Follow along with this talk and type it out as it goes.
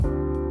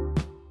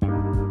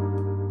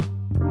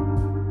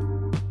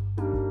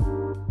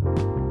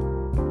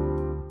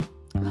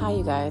Hi,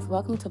 you guys.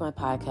 Welcome to my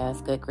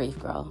podcast,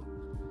 Gyrl.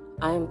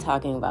 I am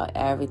talking about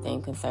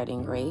everything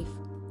concerning grief,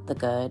 the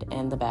good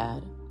and the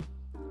bad,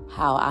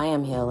 how I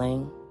am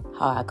healing,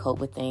 how I cope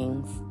with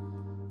things,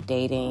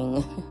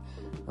 dating,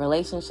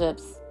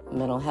 relationships,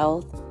 mental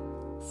health,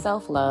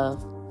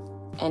 self-love,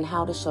 and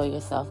how to show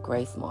yourself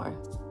grace more.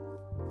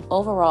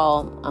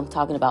 Overall, I'm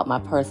talking about my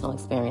personal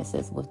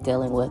experiences with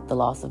dealing with the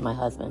loss of my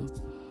husband.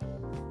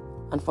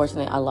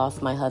 Unfortunately, I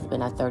lost my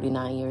husband at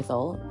 39 years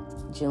old,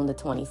 June the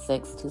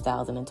 26th,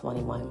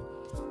 2021.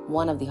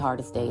 One of the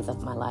hardest days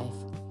of my life.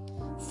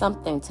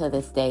 Something to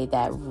this day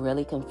that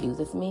really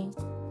confuses me.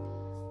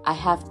 I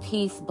have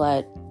peace,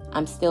 but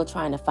I'm still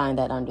trying to find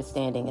that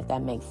understanding, if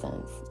that makes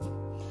sense.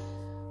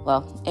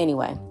 Well,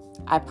 anyway,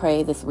 I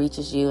pray this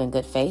reaches you in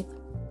good faith,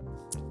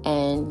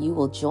 and you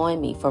will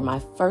join me for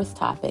my first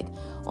topic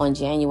on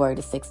January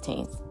the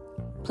 16th.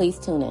 Please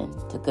tune in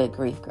to Good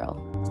Grief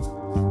Girl.